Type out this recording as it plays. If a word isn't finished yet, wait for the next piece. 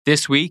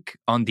This week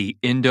on the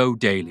Indo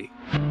Daily.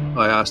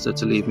 I asked her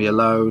to leave me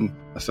alone.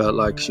 I felt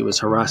like she was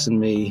harassing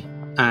me,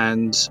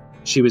 and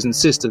she was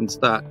insistent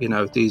that,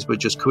 these were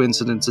just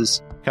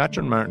coincidences.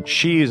 Catherine Martin,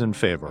 she is in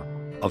favour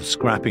of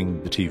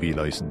scrapping the TV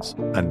licence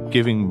and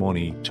giving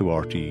money to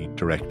RT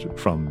direct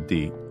from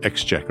the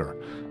Exchequer.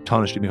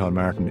 Taoiseach Micheál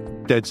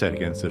Martin, dead set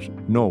against it.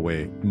 No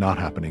way, not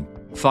happening.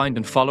 Find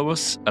and follow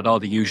us at all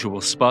the usual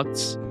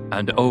spots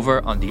and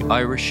over on the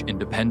Irish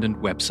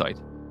Independent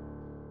website.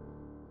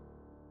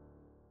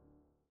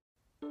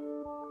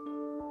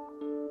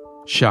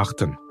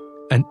 Seachtain,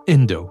 an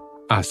Indo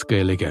as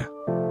Gaeilge.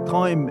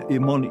 Táim I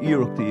mon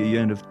iarachtaí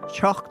a dhéanamh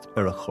teacht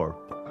a chorp,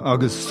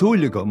 agus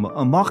súlagam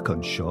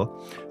amachchan seo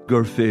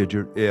gur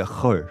féidir a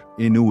chur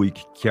in uig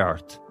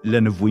ceart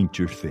lena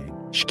bhaintir féin.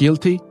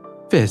 Scialtaí,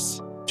 fis,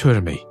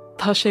 tuirmí.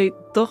 Tá sé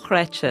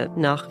dochreite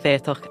nach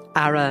bhéadach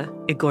ara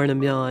I gcóna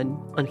meáin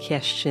an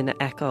cheist sin a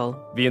eáil.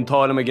 Bhí an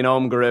tálam a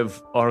gnám go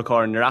raibh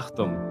orchár an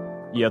reachtam.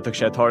 Iadach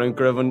sé táirn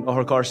go raibh an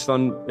orchár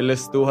san I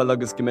listútha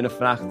agus go minic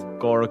freacht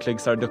gcóir a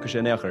cligsar ducha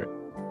sin éachair.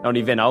 Now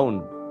ní bhín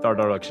ann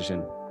dardarach sé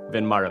sin.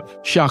 Bhín marabh.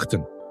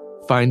 Seachtain.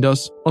 Find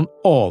us on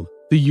all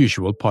the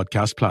usual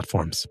podcast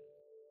platforms.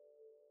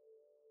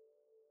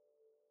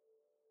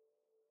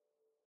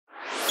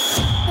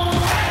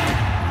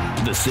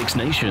 The Six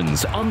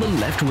Nations on the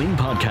Left Wing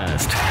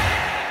podcast.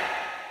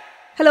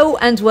 Hello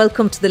and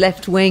welcome to The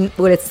Left Wing.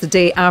 Well, it's the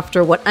day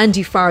after what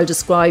Andy Farrell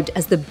described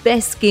as the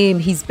best game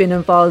he's been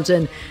involved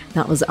in.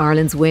 That was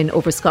Ireland's win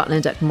over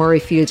Scotland at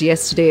Murrayfield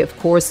yesterday, of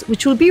course,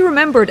 which will be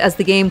remembered as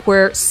the game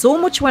where so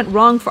much went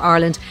wrong for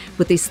Ireland,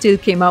 but they still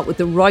came out with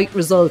the right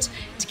result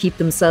to keep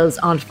themselves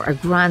on for a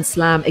Grand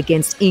Slam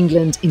against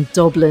England in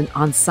Dublin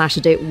on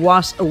Saturday.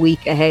 What a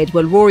week ahead.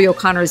 Well, Rúaidhrí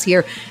O'Connor is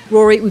here.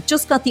 Rory, we've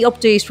just got the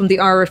update from the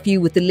RFU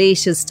with the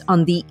latest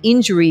on the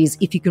injuries,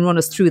 if you can run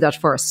us through that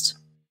first.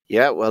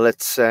 Yeah, well,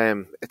 it's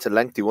a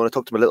lengthy one. It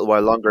took them a little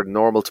while longer than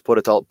normal to put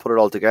it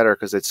all together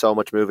because it's so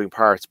much moving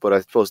parts. But I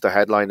suppose the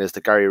headline is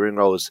that Gary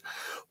Ringrose,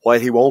 while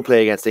he won't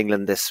play against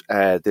England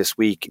this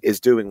week,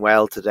 is doing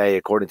well today,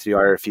 according to the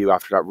RFU,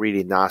 after that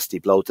really nasty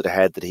blow to the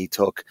head that he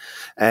took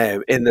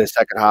in the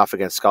second half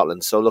against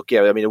Scotland. So look,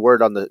 yeah, I mean, the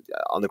word on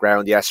the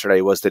ground yesterday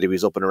was that he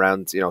was up and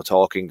around,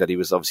 talking, that he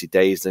was obviously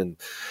dazed and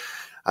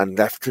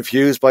left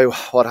confused by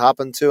what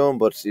happened to him,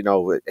 but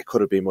it could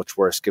have been much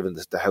worse given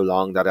how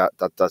long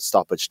that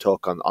stoppage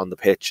took on the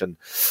pitch. And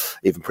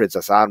even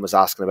Princess Anne was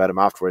asking about him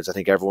afterwards. I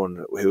think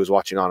everyone who was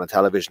watching on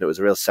television, it was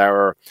a real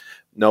sour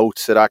note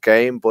to that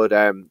game, but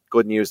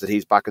good news that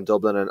he's back in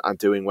Dublin and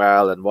doing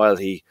well. And while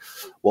he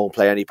won't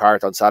play any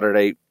part on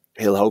Saturday,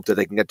 he'll hope that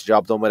they can get the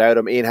job done without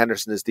him. Ian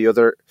Henderson is the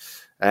other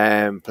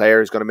player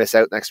who's going to miss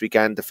out next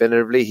weekend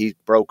definitively. He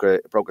broke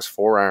his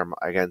forearm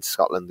against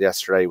Scotland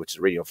yesterday, which is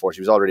really unfortunate.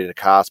 He was already in a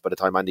cast by the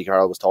time Andy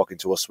Carroll was talking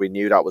to us. We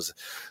knew that was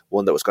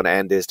one that was going to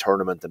end his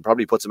tournament and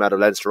probably puts him out of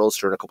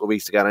Leinster-Ulster in a couple of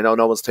weeks again. I know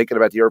no one's thinking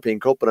about the European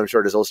Cup, but I'm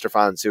sure there's Ulster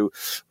fans who will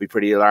be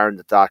pretty alarmed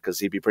at that because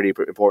he'd be pretty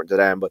important to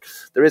them. But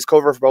there is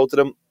cover for both of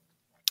them.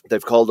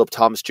 They've called up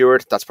Tom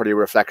Stewart. That's probably a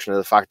reflection of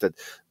the fact that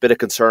a bit of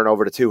concern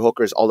over the two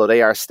hookers, although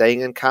they are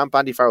staying in camp.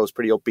 Andy Farrell was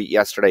pretty upbeat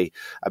yesterday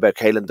about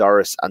Caelan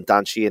Doris and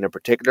Dan Sheehan in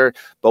particular.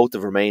 Both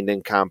have remained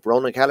in camp.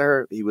 Ronan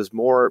Kelleher, he was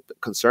more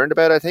concerned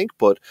about, I think,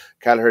 but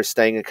Kelleher's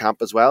staying in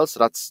camp as well. So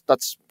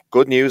that's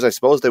good news. I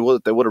suppose they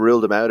would have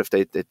ruled him out if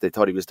they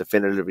thought he was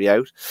definitively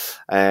out.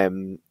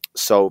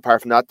 So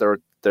apart from that,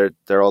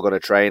 they're all going to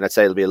train. I'd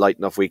say it'll be a light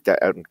enough week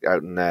out in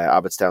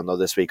Abbottstown though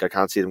this week. I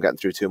can't see them getting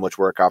through too much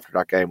work after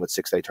that game with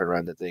 6-day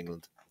turnaround into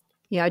England.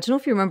 Yeah, I don't know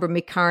if you remember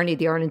Mick Carney,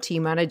 the Ireland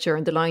team manager,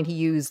 and the line he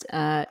used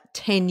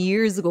 10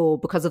 years ago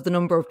because of the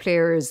number of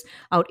players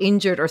out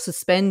injured or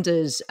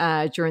suspended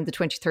during the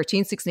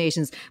 2013 Six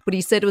Nations. But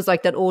he said it was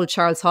like that old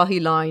Charles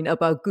Haughey line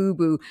about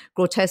Gubu,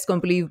 grotesque,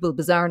 unbelievable,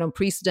 bizarre and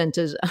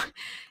unprecedented.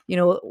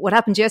 What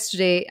happened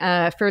yesterday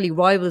fairly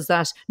rivals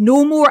that.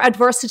 No more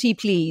adversity,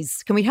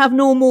 please. Can we have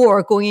no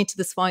more going into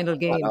this final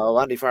game?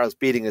 Andy Farrell's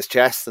beating his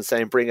chest and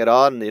saying, bring it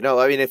on.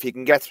 If you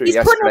can get through He's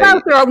yesterday. He's putting it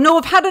out there. No,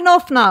 I've had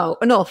enough now.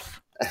 Enough.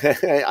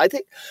 I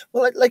think,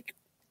 well, like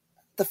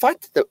the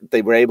fact that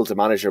they were able to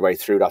manage their way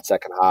through that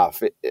second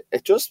half,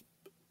 it just,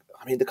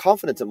 the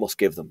confidence it must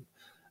give them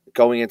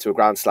going into a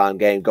Grand Slam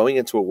game, going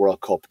into a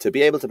World Cup, to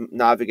be able to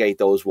navigate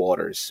those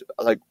waters.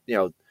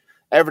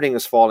 Everything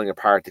is falling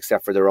apart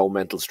except for their own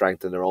mental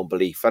strength and their own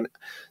belief. And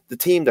the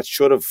team that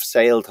should have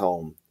sailed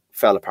home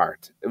fell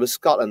apart. It was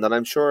Scotland, and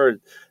I'm sure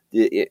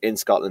in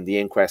Scotland the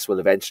inquest will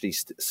eventually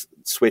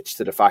switch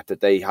to the fact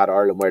that they had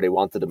Ireland where they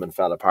wanted them and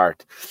fell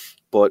apart.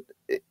 But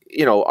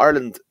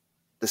Ireland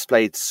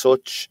displayed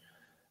such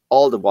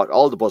all the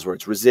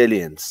buzzwords: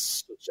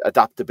 resilience,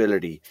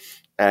 adaptability,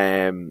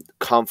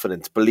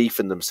 confidence, belief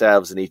in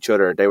themselves and each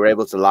other. They were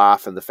able to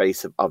laugh in the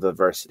face of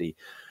adversity.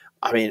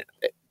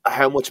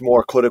 How much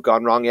more could have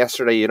gone wrong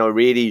yesterday?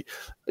 Really,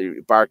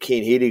 bar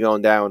Cian Healy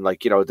going down,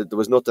 there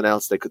was nothing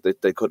else that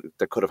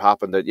could have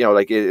happened.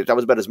 That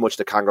was about as much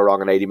that can go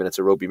wrong in 80 minutes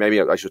of rugby. Maybe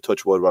I should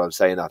touch wood while I'm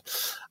saying that.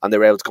 And they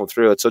were able to come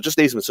through it. So it just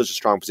leaves them in such a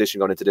strong position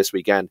going into this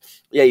weekend.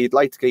 Yeah, you'd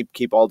like to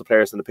keep all the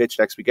players on the pitch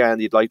next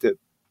weekend. You'd like to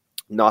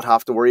not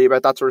have to worry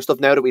about that sort of stuff.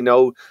 Now that we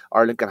know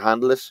Ireland can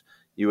handle it,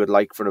 you would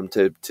like for them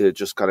to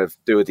just kind of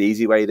do it the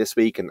easy way this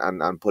week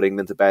and put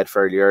England to bed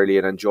fairly early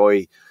and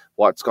enjoy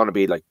what's going to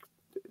be like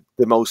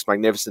the most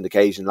magnificent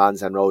occasion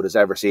Lansdowne Road has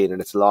ever seen in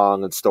its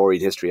long and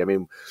storied history. I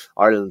mean,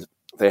 Ireland,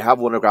 they have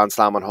won a Grand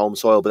Slam on home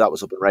soil, but that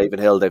was up in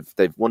Ravenhill.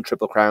 They've won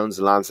Triple Crowns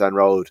in Lansdowne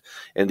Road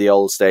in the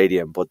old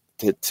stadium. But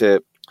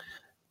to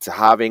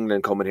have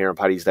England coming here on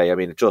Paddy's Day, I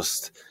mean,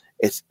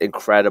 it's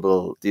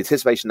incredible. The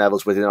anticipation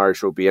levels within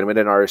Irish rugby and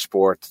within Irish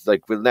sport,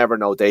 like, we'll never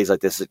know days like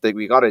this. Like,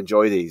 we got to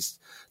enjoy these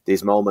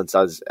moments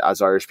as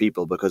Irish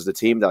people, because the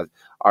team that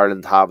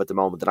Ireland have at the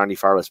moment that Andy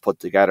Farrell has put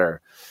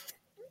together,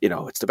 you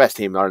know, it's the best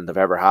team Ireland have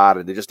ever had,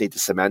 and they just need to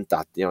cement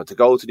that. You know, to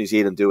go to New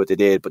Zealand, do what they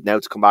did, but now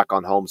to come back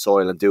on home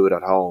soil and do it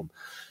at home.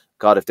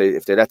 God, if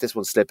they let this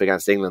one slip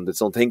against England,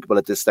 it's unthinkable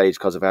at this stage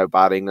because of how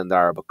bad England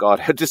are. But God,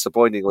 how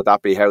disappointing would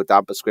that be? How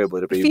damp a squib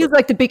would it be? It feels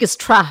like the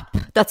biggest trap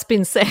that's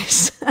been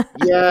set.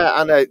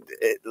 Yeah, and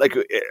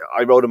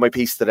I wrote in my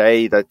piece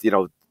today that, you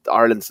know,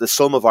 the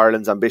sum of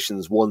Ireland's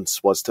ambitions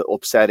once was to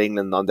upset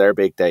England on their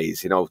big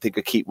days. You know, think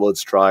of Keith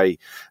Wood's try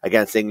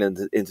against England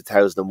in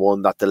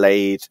 2001, that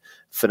delayed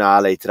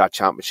finale to that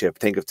championship.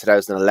 Think of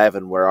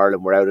 2011, where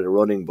Ireland were out of the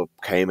running but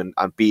came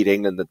and beat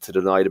England to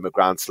deny them a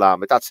Grand Slam.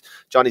 But that's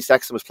Johnny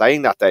Sexton was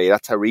playing that day.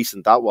 That's how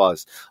recent that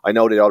was. I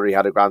know they already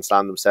had a Grand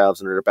Slam themselves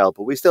under their belt,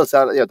 but we still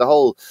said, you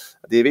know,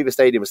 the Aviva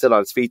Stadium was still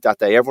on its feet that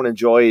day. Everyone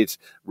enjoyed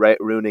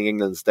ruining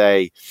England's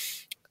day.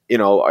 You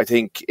know, I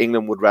think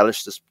England would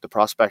relish the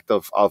prospect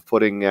of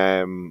putting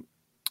England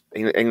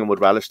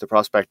would relish the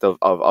prospect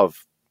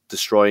of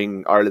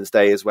destroying Ireland's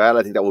day as well.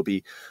 I think that would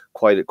be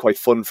quite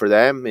fun for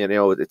them. You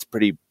know, it's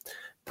pretty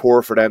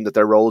poor for them that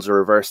their roles are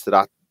reversed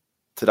to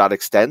that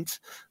extent,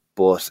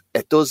 but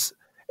it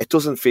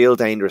doesn't feel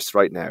dangerous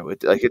right now.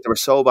 They were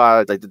so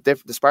bad. Like, the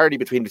disparity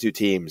between the two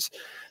teams,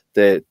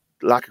 the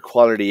lack of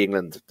quality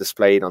England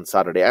displayed on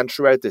Saturday and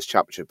throughout this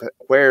championship,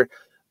 where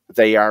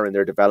they are in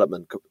their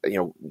development.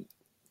 You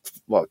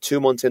know,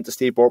 2 months into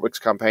Steve Bortwick's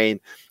campaign,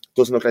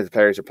 doesn't look like the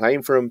players are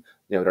playing for him.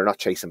 You know, they're not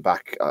chasing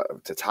back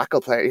to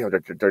tackle players. You know,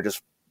 they're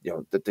just, you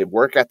know, the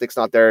work ethic's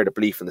not there. The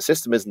belief in the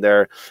system isn't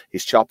there.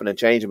 He's chopping and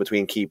changing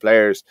between key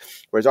players.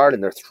 Whereas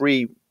Ireland, they're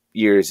 3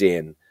 years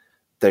in.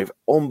 They've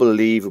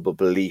unbelievable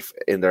belief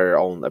in their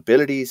own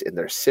abilities, in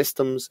their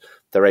systems.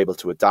 They're able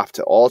to adapt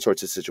to all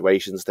sorts of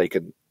situations. They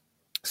can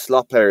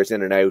slot players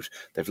in and out.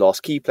 They've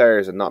lost key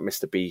players and not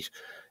missed a beat.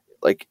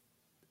 Like,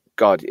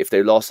 God, if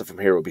they lost it from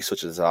here, it would be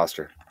such a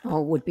disaster.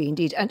 Oh, it would be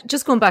indeed. And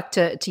just going back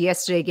to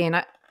yesterday again,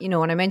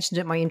 and I mentioned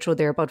it in my intro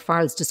there about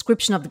Farrell's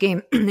description of the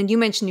game, and you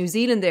mentioned New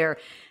Zealand there,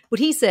 but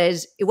he said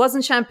it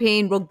wasn't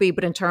champagne rugby,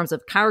 but in terms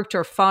of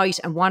character, fight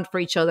and want for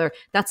each other,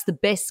 that's the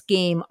best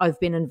game I've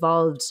been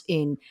involved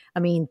in. I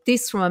mean,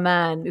 this from a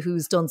man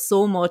who's done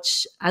so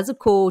much as a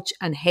coach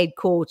and head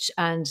coach,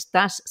 and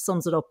that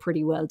sums it up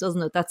pretty well,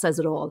 doesn't it? That says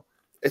it all.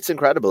 It's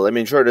incredible. I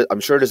mean, I'm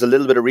sure there's a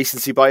little bit of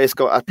recency bias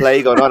at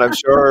play going on. I'm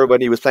sure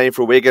when he was playing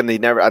for Wigan, you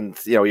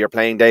know, your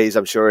playing days,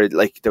 I'm sure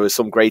like there was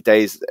some great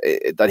days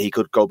that he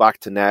could go back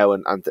to now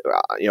and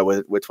you know,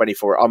 with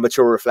 24 on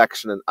mature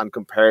reflection and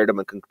compare them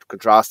and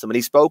contrast them. And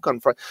he spoke on,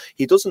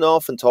 he doesn't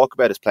often talk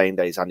about his playing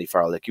days, Andy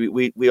Farrell. Like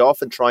we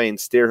often try and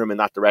steer him in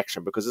that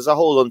direction because there's a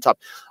whole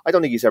untapped, I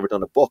don't think he's ever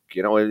done a book,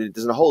 you know,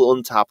 there's a whole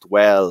untapped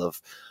well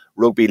of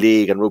rugby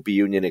league and rugby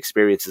union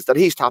experiences that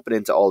he's tapping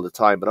into all the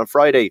time. But on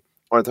Friday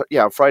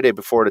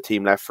before the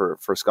team left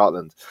for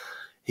Scotland,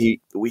 he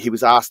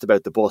was asked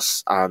about the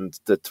bus and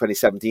the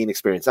 2017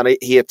 experience, and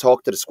he had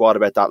talked to the squad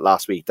about that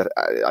last week. That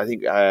I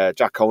think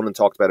Jack Conan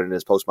talked about it in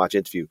his post-match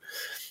interview.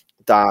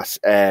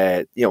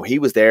 That you know, he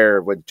was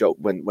there when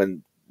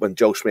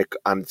Joe Schmidt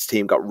and his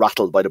team got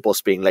rattled by the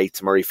bus being late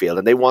to Murrayfield,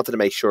 and they wanted to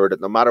make sure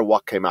that no matter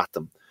what came at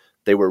them,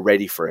 they were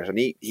ready for it. And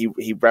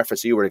he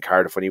referenced, you were in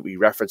Cardiff when he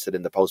referenced it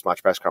in the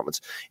post-match press conference.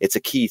 It's a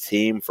key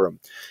theme for him.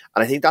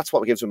 And I think that's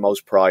what gives him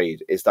most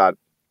pride, is that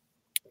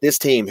this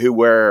team, who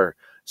were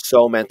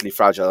so mentally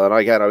fragile, and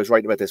again, I was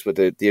writing about this with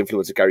the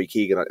influence of Gary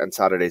Keegan on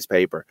Saturday's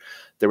paper,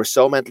 they were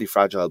so mentally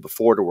fragile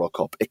before the World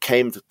Cup. It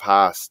came to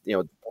pass, you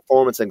know,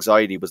 performance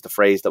anxiety was the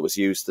phrase that was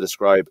used to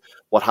describe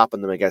what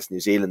happened to them against New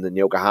Zealand and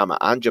Yokohama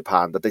and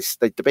Japan, that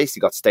they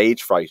basically got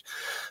stage fright.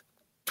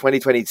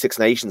 2020 Six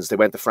Nations, they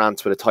went to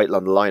France with a title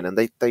on the line, and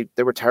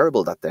they were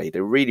terrible that day.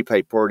 They really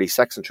played poorly.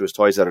 Sexton threw his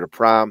toys out of the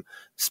pram,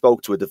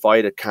 spoke to a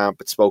divided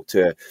camp. It spoke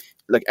to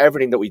like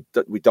everything that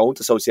we don't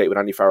associate with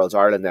Andy Farrell's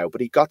Ireland now.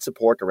 But he got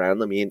support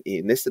around him. He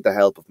enlisted the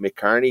help of Mick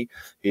Carney,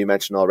 who you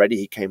mentioned already.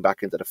 He came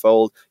back into the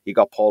fold. He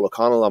got Paul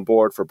O'Connell on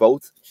board for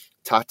both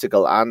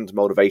tactical and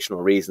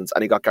motivational reasons,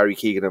 and he got Gary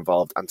Keegan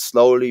involved. And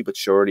slowly but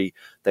surely,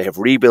 they have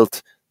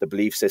rebuilt the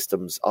belief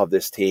systems of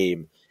this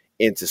team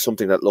into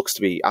something that looks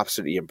to be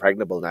absolutely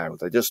impregnable now.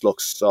 They just look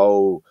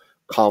so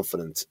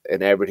confident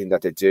in everything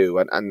that they do,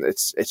 and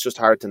it's just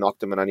hard to knock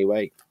them in any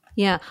way.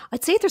 Yeah,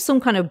 I'd say there's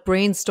some kind of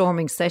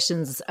brainstorming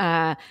sessions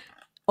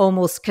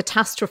almost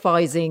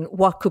catastrophizing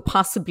what could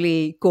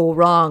possibly go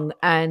wrong.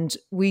 And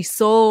we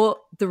saw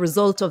the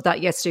result of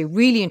that yesterday.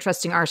 Really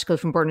interesting article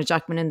from Bernard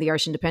Jackman in the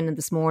Irish Independent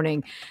this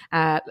morning,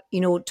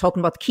 talking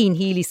about the Cian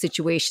Healy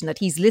situation, that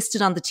he's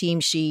listed on the team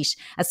sheet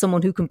as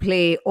someone who can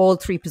play all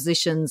three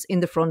positions in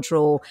the front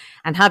row.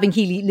 And having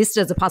Healy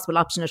listed as a possible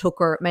option at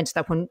hooker meant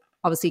that when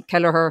obviously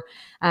Kelleher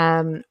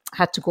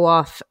had to go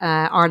off,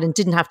 Ireland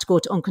didn't have to go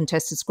to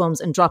uncontested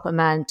scrums and drop a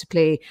man to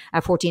play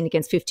 14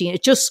 against 15.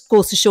 It just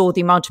goes to show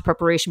the amount of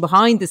preparation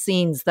behind the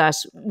scenes that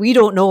we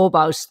don't know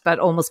about that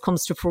almost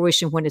comes to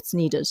fruition when it's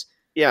needed.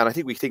 Yeah, and I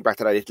think we think back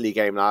to that Italy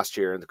game last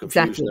year and the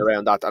confusion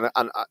around that.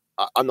 And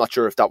I'm not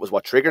sure if that was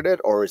what triggered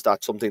it, or is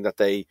that something that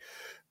they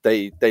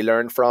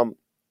learned from.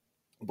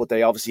 But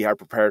they obviously are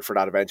prepared for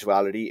that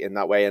eventuality in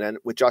that way. And then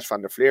with Josh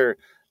van der Flier,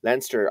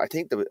 Leinster, I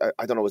think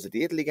I don't know, was it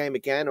the Italy game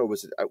again, or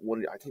was it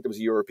one? I think there was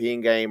a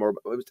European game, or it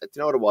was, do you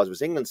know what it was? It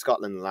was England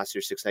Scotland in last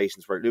year's Six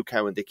Nations, where Luke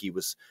Cowan-Dickie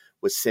was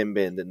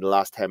sin-binned in the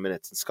last 10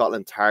 minutes, and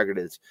Scotland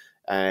targeted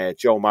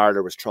Joe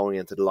Marler was throwing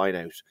into the line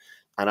out,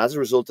 and as a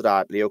result of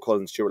that, Leo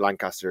Cullen, Stuart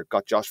Lancaster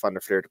got Josh van der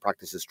Flier to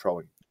practice his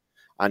throwing,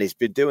 and he's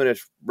been doing it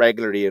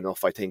regularly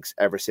enough, I think,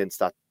 ever since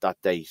that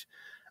date.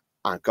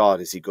 And God,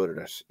 is he good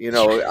at it? You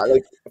know,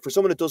 like for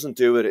someone that doesn't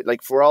do it,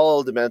 like for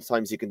all the amount of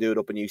times you can do it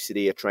up in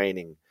UCD at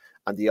training,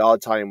 and the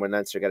odd time when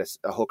Leinster get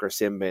a hooker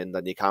sin-bin,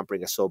 then you can't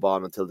bring a sub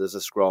on until there's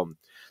a scrum.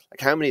 Like,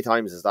 how many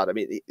times is that? I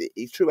mean,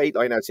 he threw 8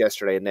 lineouts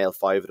yesterday and nailed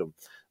 5 of them.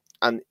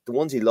 And the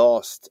ones he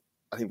lost,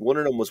 I think one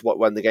of them was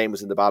when the game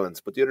was in the balance,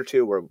 but the other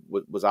 2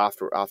 was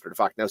after the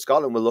fact. Now,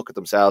 Scotland will look at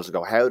themselves and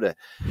go, how did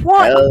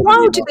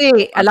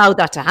they allow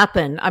that to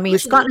happen? I mean,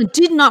 Scotland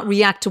did not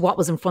react to what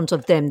was in front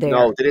of them there.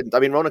 No, they didn't. I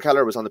mean, Ronan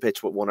Kelleher was on the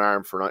pitch with one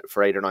arm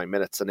for 8 or 9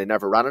 minutes, and they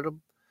never ran at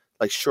him.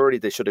 Like, surely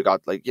they should have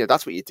got, like, yeah,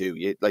 that's what you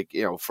do.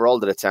 For all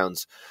that it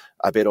sounds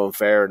a bit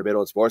unfair and a bit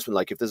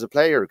unsportsmanlike, if there's a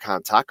player who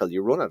can't tackle,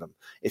 you run at him.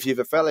 If you have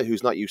a fella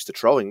who's not used to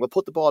throwing, well,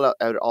 put the ball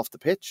out off the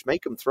pitch,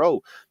 make him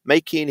throw,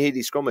 make Cian Healy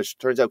scrummage.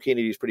 Turns out Cian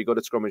Healy's pretty good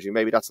at scrummaging.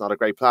 Maybe that's not a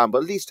great plan, but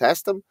at least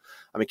test him.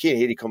 I mean, Cian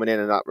Healy coming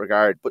in that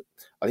regard, but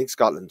I think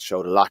Scotland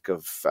showed a lack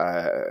of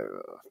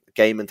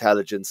game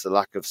intelligence, a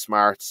lack of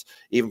smarts,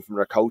 even from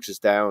their coaches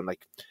down.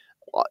 Like,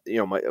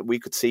 we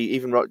could see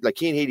even like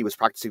Cian Healy was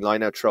practicing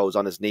line-out throws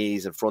on his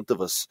knees in front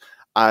of us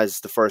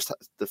as the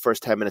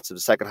first 10 minutes of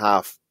the second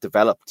half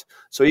developed.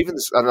 So even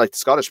the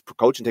Scottish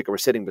coaching ticket were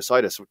sitting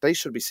beside us. They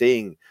should be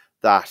seeing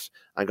that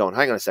and going,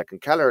 hang on a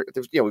second, Kelleher.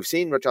 We've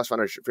seen Josh van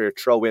der Flier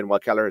throw in while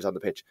Kelleher is on the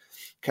pitch.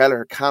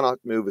 Kelleher cannot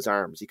move his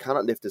arms. He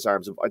cannot lift his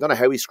arms. I don't know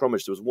how he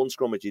scrummaged. There was one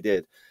scrummage he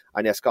did,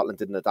 and yes, Scotland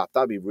didn't adapt.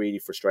 That'd be really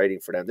frustrating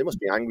for them. They must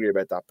be angry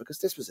about that, because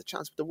this was a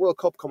chance with the World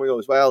Cup coming up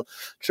as well.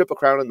 Triple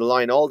Crown on the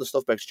line, all the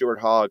stuff about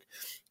Stuart Hogg.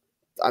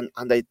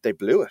 And they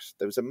blew it.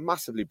 There was a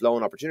massively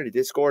blown opportunity.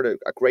 They scored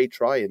a great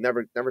try and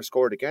never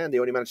scored again. They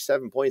only managed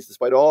 7 points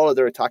despite all of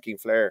their attacking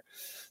flair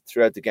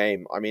throughout the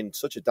game. I mean,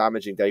 such a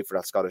damaging day for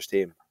that Scottish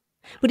team.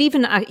 But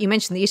even you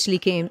mentioned the Italy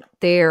game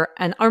there,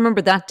 and I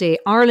remember that day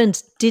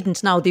Ireland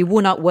didn't. Now, they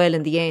won out well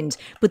in the end,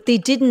 but they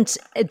didn't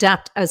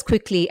adapt as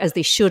quickly as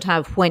they should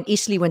have when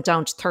Italy went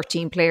down to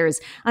 13 players.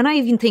 And I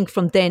even think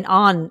from then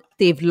on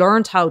they've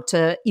learned how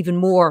to even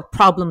more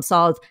problem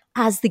solve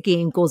as the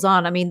game goes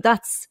on. I mean,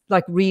 that's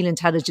like real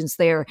intelligence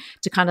there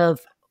to kind of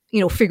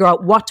figure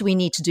out what do we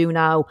need to do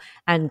now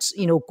and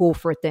go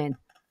for it then.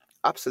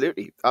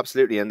 Absolutely.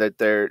 And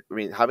that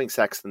having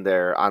Sexton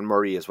there and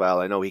Murray as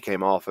well. I know he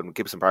came off, and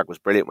Gibson Park was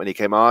brilliant when he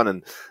came on,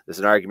 and there's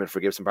an argument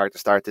for Gibson Park to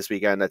start this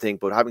weekend, I think.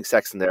 But having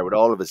Sexton there with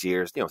all of his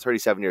years,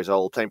 37 years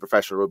old, playing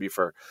professional rugby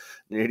for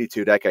nearly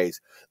 2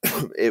 decades,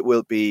 it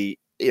will be,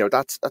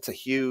 that's a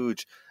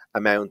huge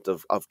amount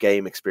of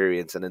game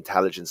experience and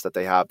intelligence that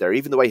they have there.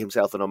 Even the way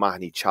himself and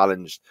O'Mahony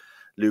challenged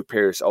Luke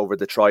Pearce over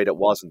the try that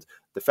wasn't.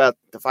 The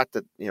fact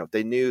that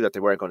they knew that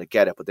they weren't going to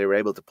get it, but they were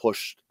able to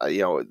push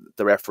the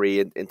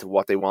referee into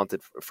what they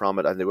wanted from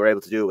it, and they were able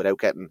to do it without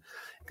getting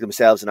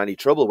themselves in any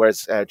trouble.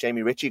 Whereas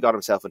Jamie Ritchie got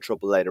himself in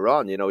trouble later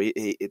on.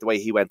 The way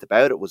he went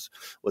about it was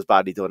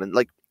badly done, and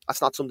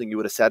that's not something you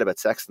would have said about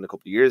Sexton a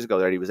couple of years ago.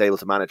 That he was able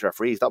to manage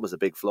referees. That was a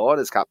big flaw in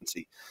his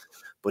captaincy,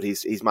 but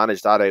he's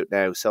managed that out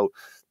now. So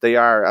they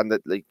are, and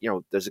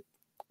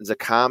there's a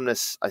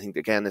calmness. I think,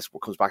 again, this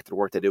comes back to the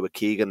work they do with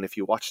Keegan. If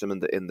you watch them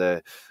in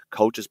the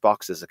coaches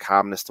box, there's a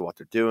calmness to what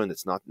they're doing.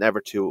 It's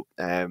never too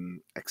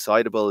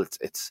excitable.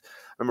 It's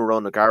I remember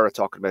Ron O'Gara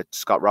talking about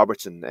Scott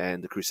Robertson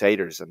and the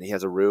Crusaders, and he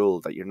has a rule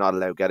that you're not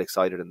allowed to get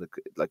excited, and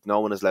no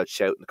one is allowed to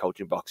shout in the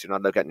coaching box. You're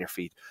not allowed to get on your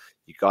feet.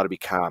 You got to be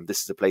calm.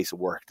 This is a place of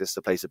work. This is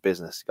a place of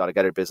business. You got to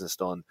get your business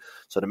done.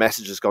 So the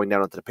messages going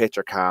down onto the pitch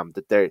are calm.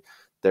 That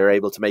they're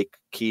able to make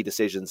key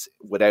decisions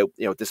without,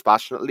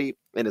 dispassionately,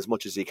 in as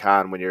much as you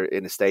can when you're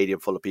in a stadium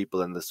full of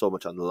people and there's so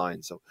much on the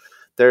line. So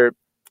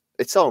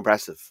it's so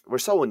impressive. We're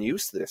so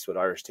unused to this with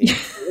Irish teams.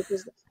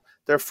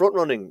 they're front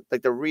running,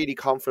 like they're really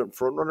confident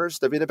front runners.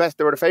 They've been the best.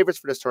 They were the favourites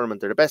for this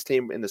tournament. They're the best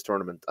team in this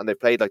tournament, and they've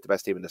played like the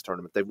best team in this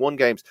tournament. They've won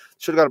games.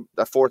 Should have got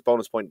a fourth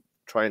bonus point.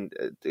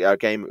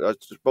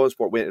 Bonus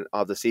point win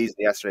of the season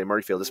yesterday in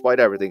Murrayfield, despite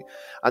everything,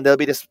 and they'll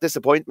be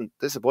disappointed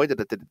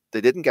that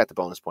they didn't get the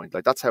bonus point.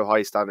 Like that's how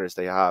high standards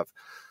they have,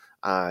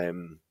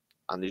 and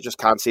you just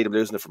can't see them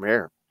losing it from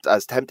here.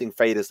 As tempting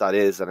fate as that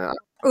is, and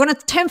we're going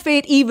to tempt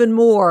fate even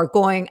more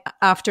going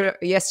after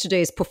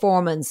yesterday's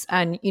performance.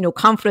 And,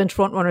 confident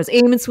front runners.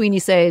 Eamon Sweeney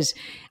said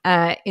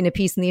in a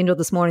piece in the Indo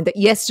this morning that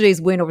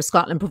yesterday's win over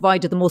Scotland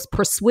provided the most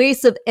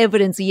persuasive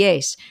evidence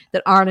yet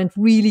that Ireland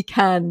really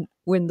can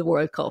win the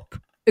World Cup.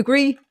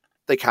 Agree?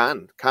 They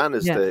can. Can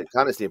is the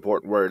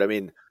important word. I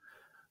mean,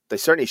 they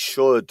certainly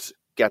should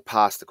get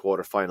past the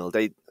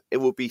quarterfinal. It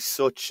would be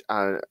such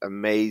an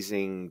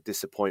amazing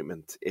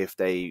disappointment if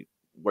they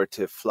were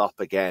to flop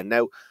again.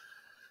 Now,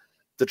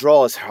 the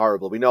draw is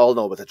horrible. We all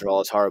know, but the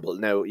draw is horrible.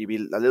 Now, you'd be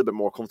a little bit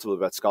more comfortable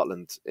about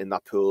Scotland in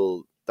that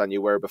pool than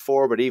you were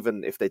before, but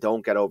even if they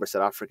don't get over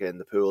South Africa in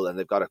the pool and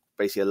they've got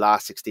basically a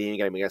last 16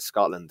 game against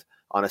Scotland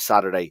on a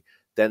Saturday,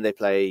 then they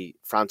play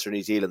France or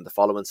New Zealand the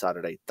following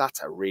Saturday.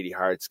 That's a really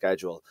hard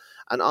schedule.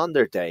 And on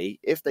their day,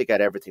 if they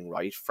get everything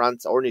right,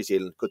 France or New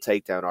Zealand could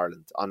take down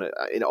Ireland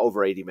in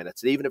over 80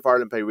 minutes. And even if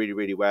Ireland play really,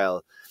 really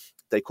well,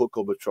 they could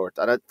come up short.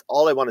 And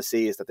all I want to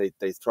see is that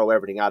they throw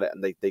everything at it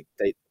and they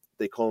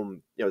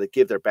come, they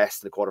give their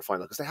best in the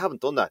quarterfinal, because they haven't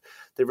done that.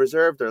 They've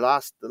reserved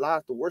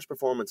the worst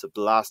performance of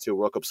the last two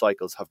World Cup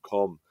cycles have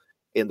come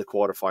in the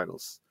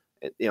quarterfinals.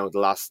 In the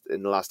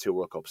last two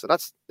World Cups. So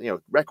that's,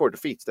 record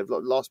defeats. They've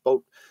lost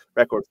both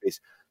record defeats.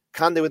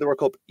 Can they win the World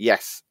Cup?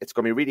 Yes. It's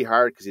going to be really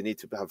hard because you need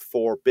to have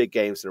 4 big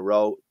games in a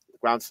row. The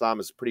Grand Slam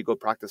is pretty good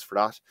practice for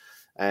that.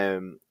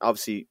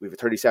 Obviously, we have a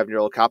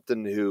 37-year-old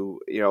captain who,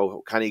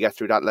 can he get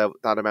through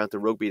that amount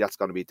of rugby? That's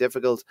going to be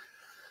difficult.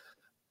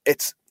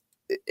 It's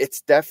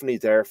definitely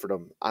there for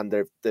them, and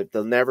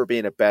they'll never be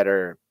in a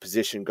better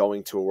position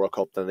going to a World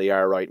Cup than they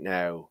are right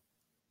now.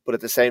 But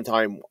at the same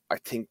time, I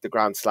think the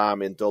Grand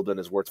Slam in Dublin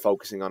is worth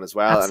focusing on as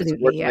well. Absolutely, and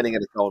it's worth winning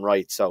in its own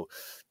right. So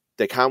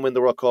they can win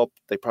the World Cup.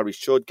 They probably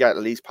should get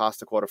at least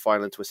past the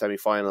quarterfinal into a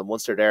semi-final. And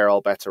once they're there,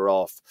 all bets are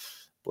off.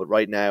 But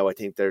right now, I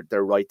think they're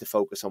right to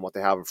focus on what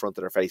they have in front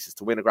of their faces.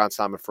 To win a Grand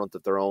Slam in front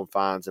of their own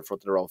fans, in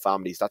front of their own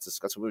families, it's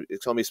going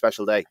to be a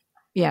special day.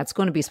 Yeah, it's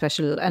going to be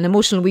special. An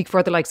emotional week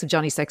for the likes of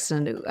Johnny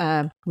Sexton,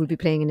 who will be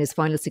playing in his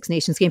final Six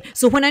Nations game.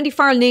 So when Andy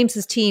Farrell names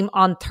his team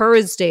on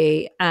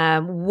Thursday,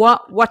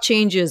 what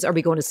changes are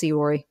we going to see,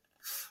 Rory?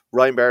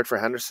 Ryan Baird for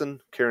Henderson,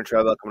 Kieran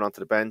Treadwell coming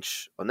onto the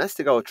bench. Unless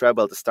they go with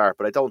Treadwell to start,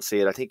 but I don't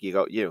see it. I think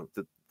the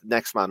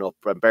next man up.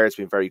 Baird's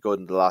been very good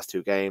in the last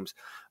 2 games.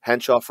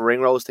 Henshaw for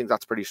Ringrose, I think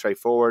that's pretty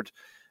straightforward.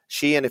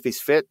 Sheehan, if he's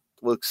fit,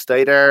 will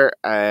stay there.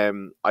 I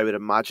would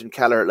imagine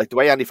Kelleher, like the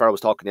way Andy Farrell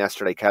was talking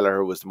yesterday,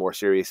 Kelleher was the more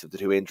serious of the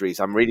 2 injuries.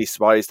 I'm really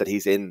surprised that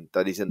he's in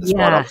the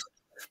squad.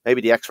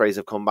 Maybe the X-rays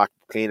have come back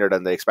cleaner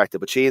than they expected,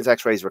 but Sheehan's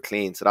X-rays were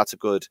clean, so that's a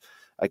good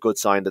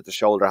sign that the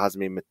shoulder hasn't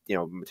been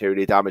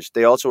materially damaged.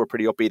 They also were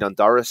pretty upbeat on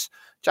Doris.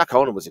 Jack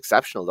Honan was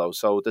exceptional though,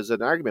 so there's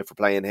an argument for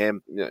playing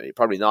him.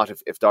 Probably not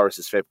if Doris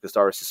is fit, because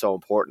Doris is so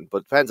important, but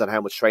it depends on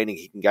how much training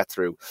he can get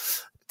through.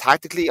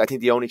 Tactically, I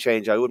think the only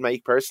change I would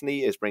make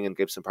personally is bringing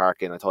Gibson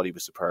Park in. I thought he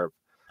was superb.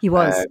 He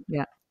was,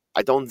 yeah.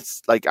 I don't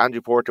like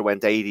Andrew Porter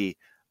went 80.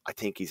 I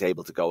think he's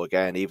able to go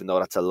again, even though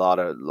that's a lot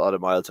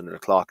of miles under the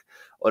clock.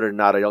 Other than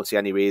that, I don't see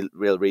any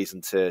real reason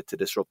to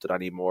disrupt it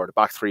anymore. The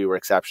back 3 were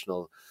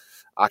exceptional.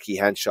 Aki,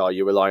 Henshaw,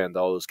 you rely on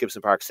those.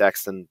 Gibson Park,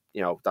 Sexton,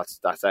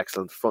 that's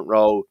excellent. Front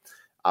row,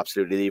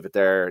 absolutely leave it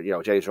there.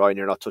 James Ryan,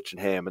 you're not touching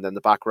him. And then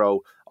the back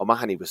row,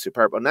 O'Mahony was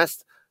superb.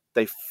 Unless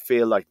they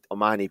feel like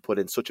O'Mahony put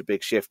in such a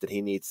big shift that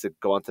he needs to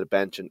go onto the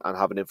bench and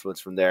have an influence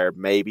from there,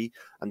 maybe.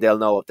 And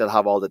they'll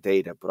have all the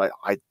data. But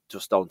I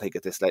just don't think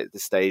at this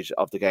stage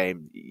of the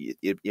game,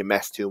 you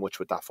mess too much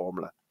with that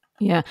formula.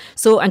 Yeah.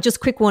 So, and just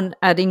quick one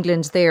at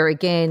England there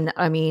again.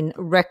 I mean,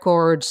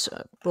 records,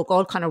 broke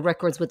all kind of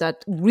records with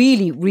that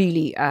really,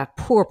 really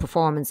poor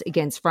performance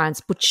against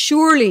France. But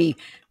surely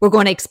we're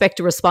going to expect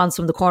a response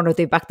from the corner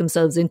they backed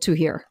themselves into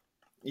here.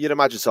 You'd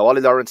imagine so.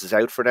 Ollie Lawrence is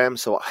out for them.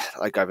 So,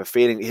 I have a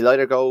feeling he'll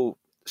either go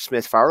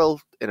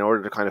Smith-Farrell in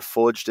order to kind of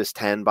fudge this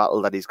 10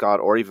 battle that he's got,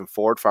 or even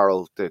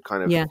Ford-Farrell to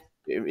kind of,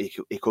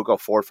 he could go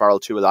Ford-Farrell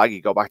to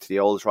Tuilagi, go back to the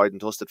old tried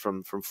and dusted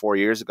from 4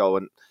 years ago.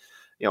 And,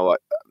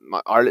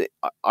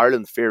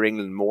 Ireland fear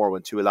England more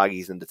when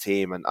Tuilagi's in the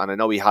team, and I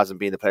know he hasn't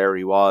been the player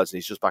he was, and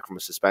he's just back from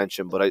a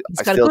suspension. But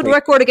he's got a good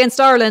record against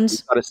Ireland.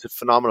 He's got a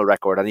phenomenal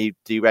record, and he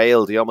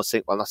derailed. He almost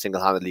not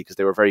single-handedly, because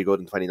they were very good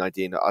in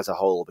 2019 as a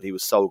whole. But he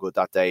was so good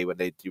that day when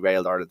they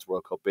derailed Ireland's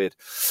World Cup bid,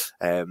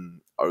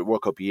 or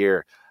World Cup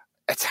year.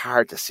 It's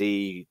hard to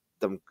see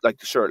them.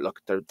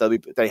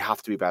 They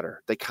have to be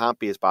better. They can't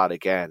be as bad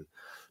again.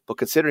 But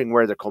considering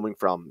where they're coming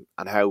from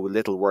and how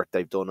little work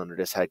they've done under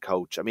this head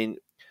coach, I mean.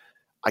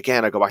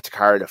 Again, I go back to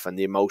Cardiff and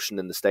the emotion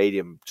in the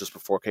stadium just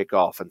before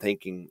kick-off, and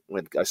thinking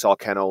when I saw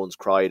Ken Owens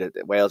cry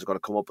that Wales are going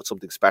to come up with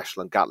something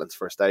special on Gatlin's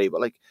first day.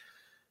 But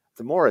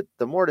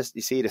the more this,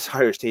 you see this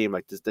Irish team,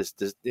 like this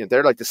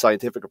they're like the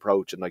scientific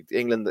approach, and like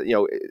England,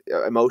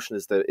 emotion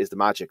is the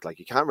magic. Like,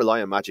 you can't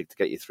rely on magic to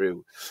get you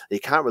through. You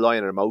can't rely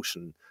on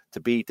emotion to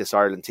beat this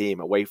Ireland team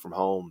away from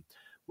home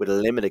with a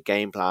limited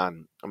game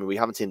plan. I mean, we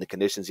haven't seen the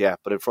conditions yet,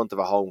 but in front of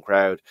a home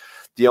crowd.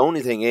 The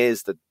only thing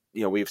is that,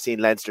 we've seen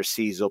Leinster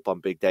seize up on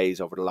big days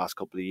over the last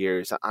couple of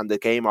years, and the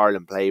game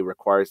Ireland play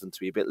requires them to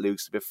be a bit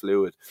loose, a bit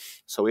fluid.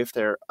 So if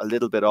they're a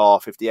little bit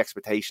off, if the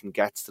expectation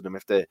gets to them,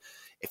 if their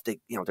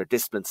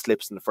discipline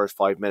slips in the first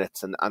 5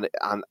 minutes, and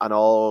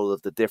all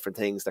of the different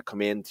things that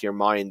come into your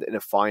mind in a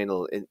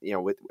final, in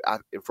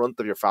front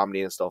of your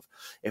family and stuff,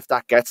 if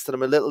that gets to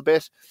them a little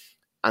bit,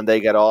 and they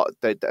got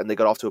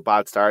off to a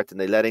bad start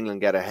and they let England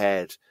get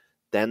ahead,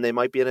 then they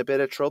might be in a bit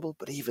of trouble.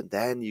 But even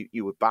then,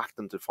 you would back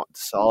them to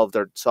solve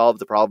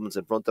the problems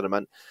in front of them.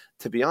 And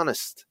to be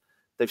honest,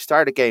 they've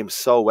started games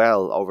so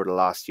well over the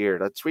last year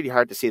that's really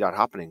hard to see that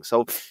happening.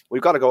 So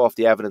we've got to go off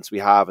the evidence we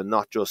have, and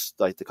not just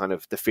like the kind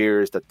of the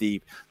fears that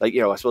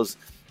I suppose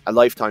a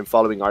lifetime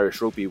following Irish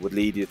rugby would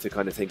lead you to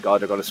kind of think,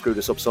 God, they're going to screw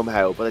this up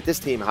somehow. But this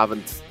team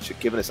haven't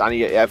given us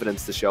any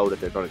evidence to show that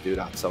they're going to do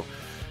that. So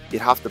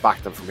you'd have to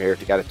back them from here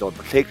to get it done,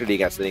 particularly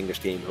against an English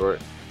team who are,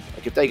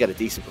 like, if they get a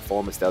decent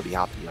performance, they'll be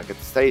happy. Like, at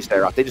the stage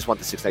they're at, they just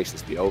want the Six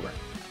Nations to be over.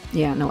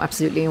 Yeah, no,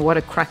 absolutely. And what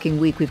a cracking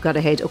week we've got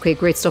ahead. Okay,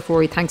 great stuff,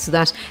 Rory. Thanks for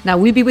that. Now,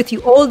 we'll be with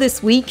you all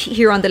this week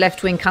here on The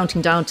Left Wing,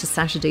 counting down to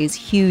Saturday's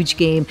huge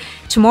game.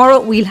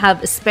 Tomorrow, we'll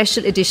have a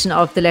special edition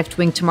of The Left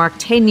Wing to mark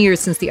 10 years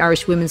since the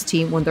Irish women's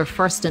team won their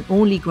first and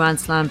only Grand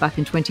Slam back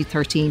in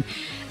 2013.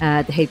 The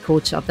head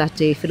coach of that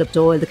day, Philip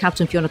Doyle, the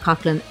captain, Fiona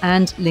Coughlin,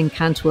 and Lynn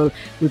Cantwell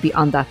will be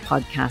on that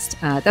podcast.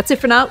 That's it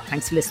for now.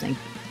 Thanks for listening.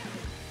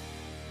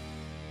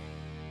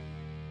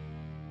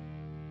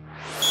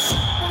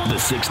 The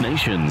Six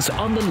Nations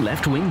on the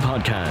Left Wing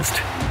podcast.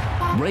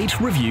 Rate,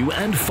 review,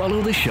 and follow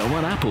the show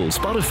on Apple,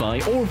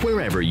 Spotify, or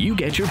wherever you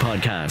get your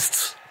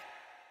podcasts.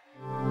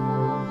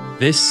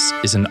 This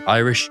is an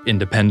Irish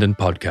Independent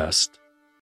podcast.